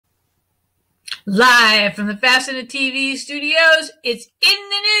Live from the Fastener TV studios, it's In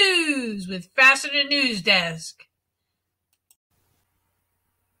the News with Fastener News Desk.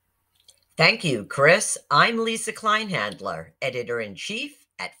 Thank you, Chris. I'm Lisa Kleinhandler, Editor-in-Chief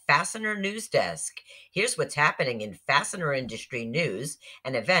at Fastener News Desk. Here's what's happening in fastener industry news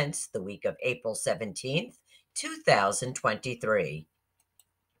and events the week of April 17th, 2023.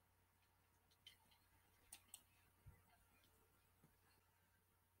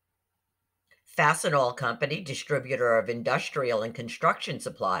 Fastenal Company, distributor of industrial and construction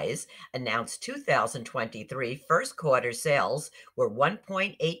supplies, announced 2023 first quarter sales were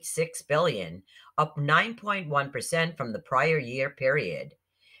 $1.86 billion, up 9.1% from the prior year period.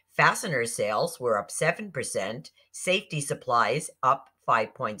 Fastener sales were up 7%, safety supplies up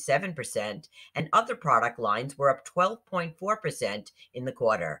 5.7%, and other product lines were up 12.4% in the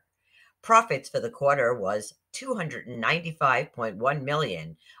quarter. Profits for the quarter was $295.1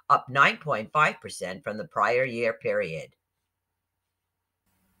 million, up 9.5% from the prior year period.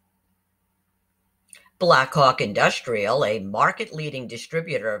 BlackHawk Industrial, a market-leading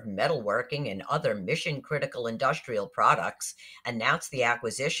distributor of metalworking and other mission-critical industrial products, announced the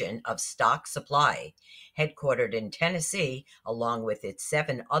acquisition of Stock Supply, headquartered in Tennessee, along with its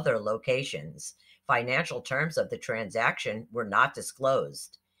 7 other locations. Financial terms of the transaction were not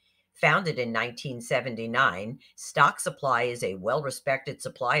disclosed. Founded in 1979, Stock Supply is a well-respected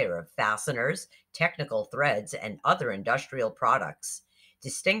supplier of fasteners, technical threads, and other industrial products,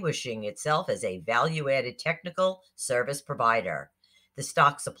 distinguishing itself as a value-added technical service provider. The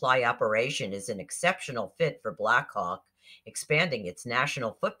Stock Supply operation is an exceptional fit for BlackHawk, expanding its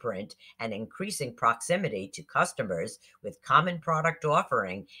national footprint and increasing proximity to customers with common product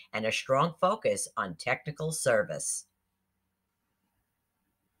offering and a strong focus on technical service.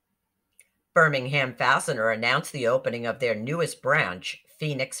 Birmingham Fastener announced the opening of their newest branch,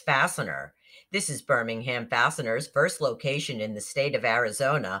 Phoenix Fastener. This is Birmingham Fastener's first location in the state of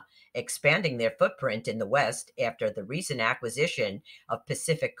Arizona, expanding their footprint in the West after the recent acquisition of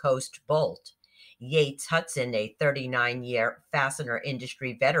Pacific Coast Bolt. Yates Hudson, a 39-year fastener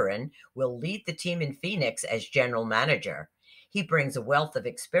industry veteran, will lead the team in Phoenix as general manager. He brings a wealth of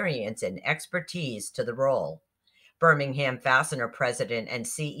experience and expertise to the role. Birmingham Fastener President and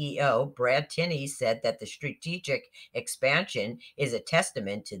CEO Brad Tinney said that the strategic expansion is a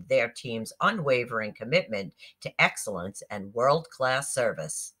testament to their team's unwavering commitment to excellence and world-class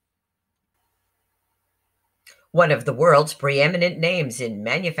service. One of the world's preeminent names in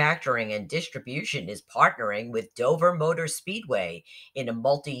manufacturing and distribution is partnering with Dover Motor Speedway in a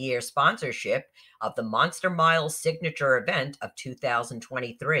multi-year sponsorship of the Monster Miles signature event of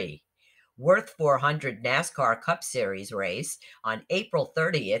 2023. Worth 400 NASCAR Cup Series race on April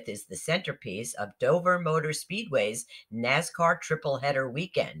 30th is the centerpiece of Dover Motor Speedway's NASCAR Triple Header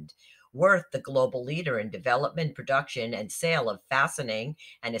Weekend. Worth, the global leader in development, production, and sale of fastening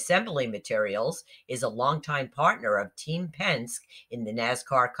and assembly materials, is a longtime partner of Team Penske in the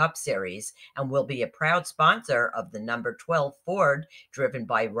NASCAR Cup Series and will be a proud sponsor of the number 12 Ford driven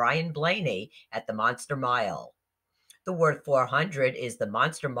by Ryan Blaney at the Monster Mile. The Worth 400 is the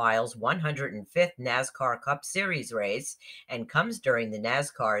Monster Miles 105th NASCAR Cup Series race and comes during the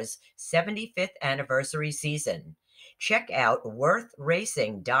NASCAR's 75th anniversary season. Check out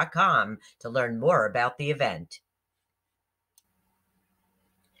worthracing.com to learn more about the event.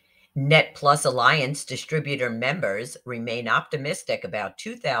 Net Plus Alliance distributor members remain optimistic about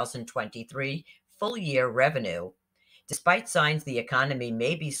 2023 full-year revenue. Despite signs the economy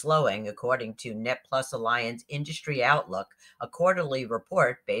may be slowing, according to Net Plus Alliance Industry Outlook, a quarterly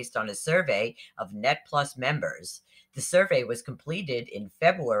report based on a survey of Net Plus members. The survey was completed in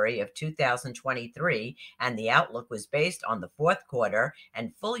February of 2023, and the outlook was based on the fourth quarter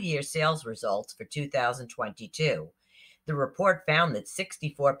and full-year sales results for 2022. The report found that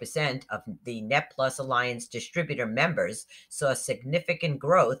 64% of the Net Plus Alliance distributor members saw significant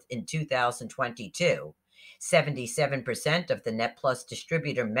growth in 2022. 77% of the Net Plus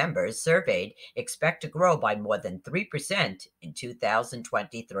distributor members surveyed expect to grow by more than 3% in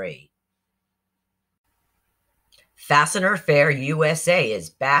 2023. Fastener Fair USA is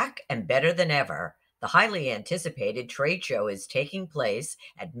back and better than ever. The highly anticipated trade show is taking place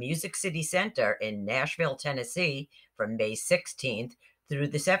at Music City Center in Nashville, Tennessee from May 16th through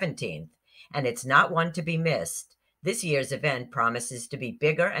the 17th, and it's not one to be missed. This year's event promises to be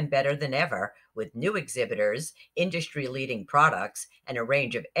bigger and better than ever, with new exhibitors, industry-leading products, and a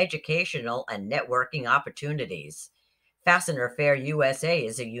range of educational and networking opportunities. Fastener Fair USA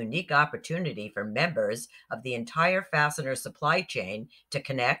is a unique opportunity for members of the entire fastener supply chain to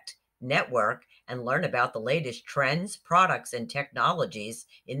connect, network, and learn about the latest trends, products, and technologies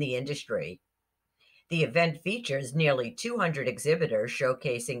in the industry. The event features nearly 200 exhibitors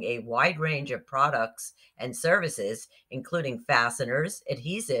showcasing a wide range of products and services, including fasteners,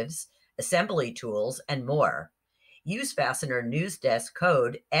 adhesives, assembly tools, and more. Use Fastener News Desk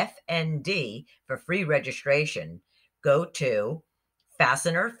code FND for free registration. Go to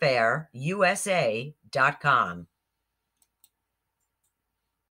fastenerfairusa.com.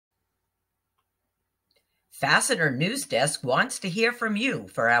 Fastener News Desk wants to hear from you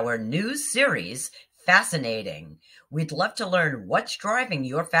for our news series, Fascinating. We'd love to learn what's driving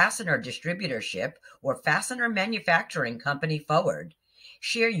your fastener distributorship or fastener manufacturing company forward.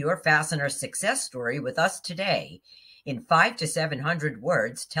 Share your fastener success story with us today. In 500 to 700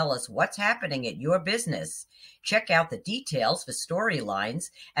 words, tell us what's happening at your business. Check out the details for storylines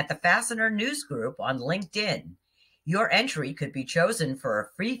at the Fastener News Group on LinkedIn. Your entry could be chosen for a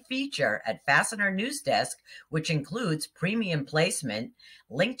free feature at Fastener News Desk, which includes premium placement,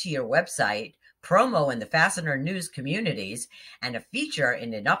 link to your website, promo in the Fastener News communities, and a feature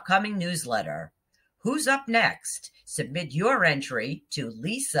in an upcoming newsletter. Who's up next? Submit your entry to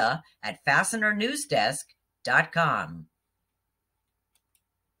lisa@fastenernewsdesk.com.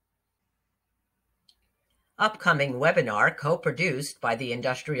 Upcoming webinar co-produced by the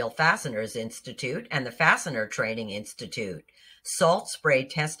Industrial Fasteners Institute and the Fastener Training Institute. Salt spray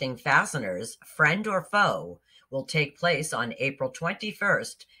testing fasteners, friend or foe, will take place on April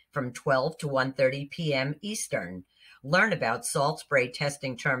 21st from 12 to 1:30 p.m. Eastern. Learn about salt spray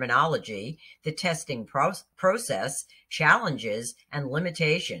testing terminology, the testing process, challenges, and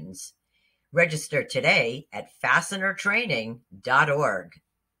limitations. Register today at fastenertraining.org.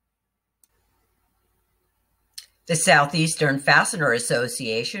 The Southeastern Fastener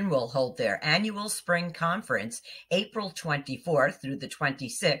Association will hold their annual spring conference April 24th through the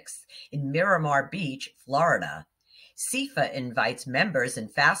 26th in Miramar Beach, Florida. CFA invites members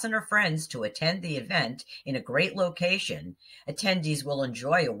and fastener friends to attend the event in a great location. Attendees will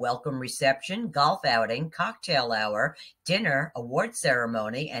enjoy a welcome reception, golf outing, cocktail hour, dinner, award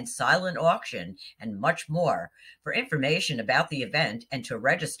ceremony, and silent auction, and much more. For information about the event and to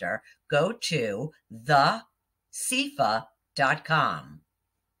register, go to CFA.com.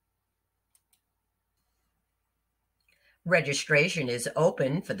 Registration is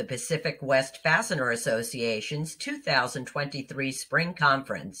open for the Pacific West Fastener Association's 2023 Spring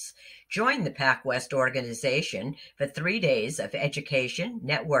Conference. Join the PacWest organization for 3 days of education,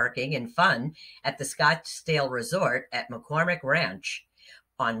 networking, and fun at the Scottsdale Resort at McCormick Ranch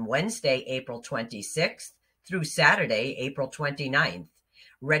on Wednesday, April 26th through Saturday, April 29th.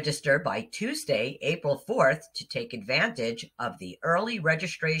 Register by Tuesday, April 4th to take advantage of the early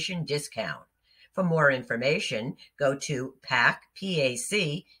registration discount. For more information, go to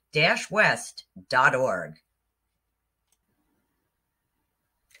pac-west.org.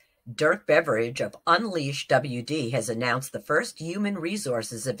 Dirk Beveridge of Unleash WD has announced the first human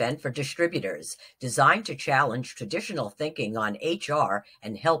resources event for distributors, designed to challenge traditional thinking on HR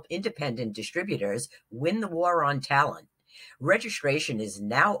and help independent distributors win the war on talent. Registration is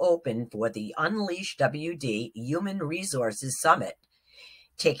now open for the Unleash WD Human Resources Summit,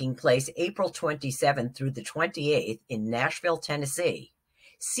 taking place April 27th through the 28th in Nashville, Tennessee.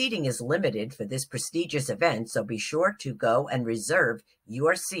 Seating is limited for this prestigious event, so be sure to go and reserve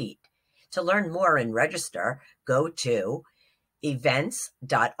your seat. To learn more and register, go to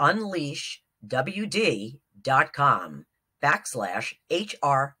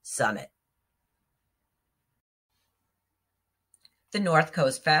events.unleashwd.com/HR Summit. The North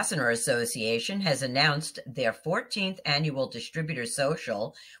Coast Fastener Association has announced their 14th annual Distributor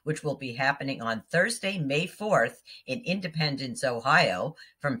Social, which will be happening on Thursday, May 4th in Independence, Ohio,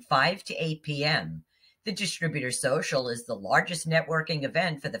 from 5 to 8 p.m. The Distributor Social is the largest networking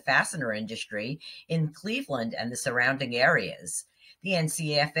event for the fastener industry in Cleveland and the surrounding areas. The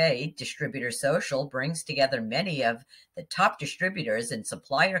NCFA Distributor Social brings together many of the top distributors and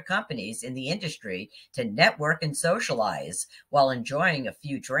supplier companies in the industry to network and socialize while enjoying a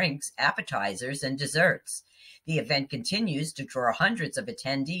few drinks, appetizers, and desserts. The event continues to draw hundreds of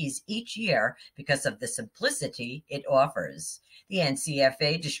attendees each year because of the simplicity it offers. The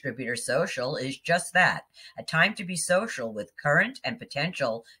NCFA Distributor Social is just that, a time to be social with current and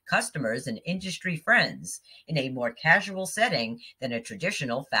potential customers and industry friends in a more casual setting than a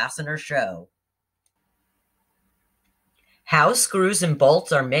traditional fastener show. How screws and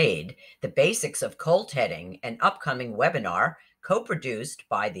bolts are made, the basics of cold heading, an upcoming webinar co-produced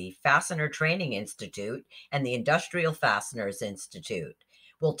by the Fastener Training Institute and the Industrial Fasteners Institute,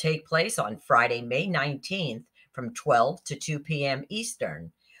 will take place on Friday, May 19th from 12 to 2 p.m.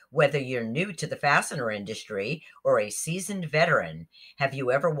 Eastern. Whether you're new to the fastener industry or a seasoned veteran, have you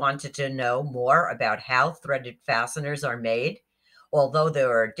ever wanted to know more about how threaded fasteners are made? Although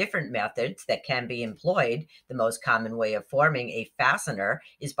there are different methods that can be employed, the most common way of forming a fastener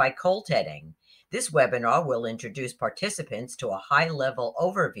is by cold heading. This webinar will introduce participants to a high-level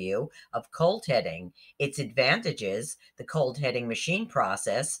overview of cold heading, its advantages, the cold heading machine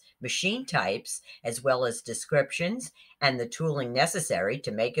process, machine types, as well as descriptions and the tooling necessary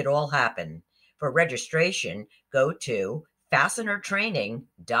to make it all happen. For registration, go to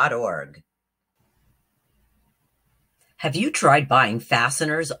fastenertraining.org. Have you tried buying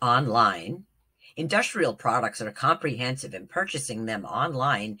fasteners online? Industrial products are comprehensive, and purchasing them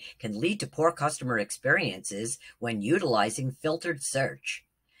online can lead to poor customer experiences when utilizing filtered search.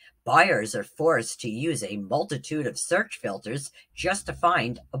 Buyers are forced to use a multitude of search filters just to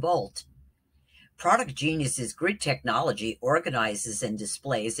find a bolt. Product Genius's grid technology organizes and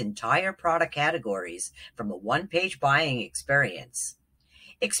displays entire product categories from a one-page buying experience.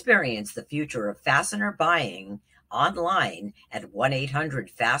 Experience the future of fastener buying online at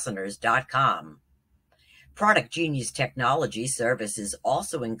 1-800-Fasteners.com. Product Genius technology services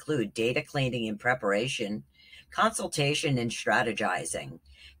also include data cleaning and preparation, consultation, and strategizing.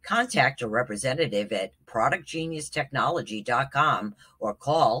 Contact a representative at productgeniustechnology.com or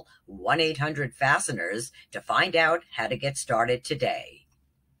call 1-800-Fasteners to find out how to get started today.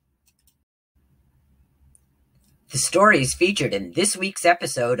 The stories featured in this week's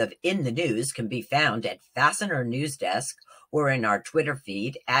episode of In the News can be found at Fastener News Desk or in our Twitter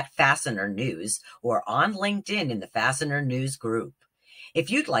feed at Fastener News or on LinkedIn in the Fastener News group. If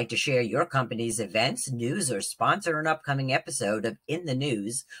you'd like to share your company's events, news, or sponsor an upcoming episode of In the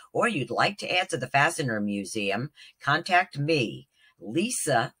News, or you'd like to add to the Fastener Museum, contact me,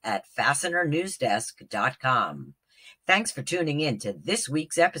 Lisa, at FastenerNewsDesk.com. Thanks for tuning in to this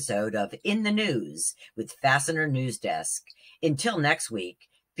week's episode of In the News with Fastener News Desk. Until next week,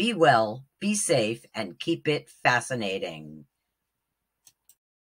 be well, be safe, and keep it fascinating.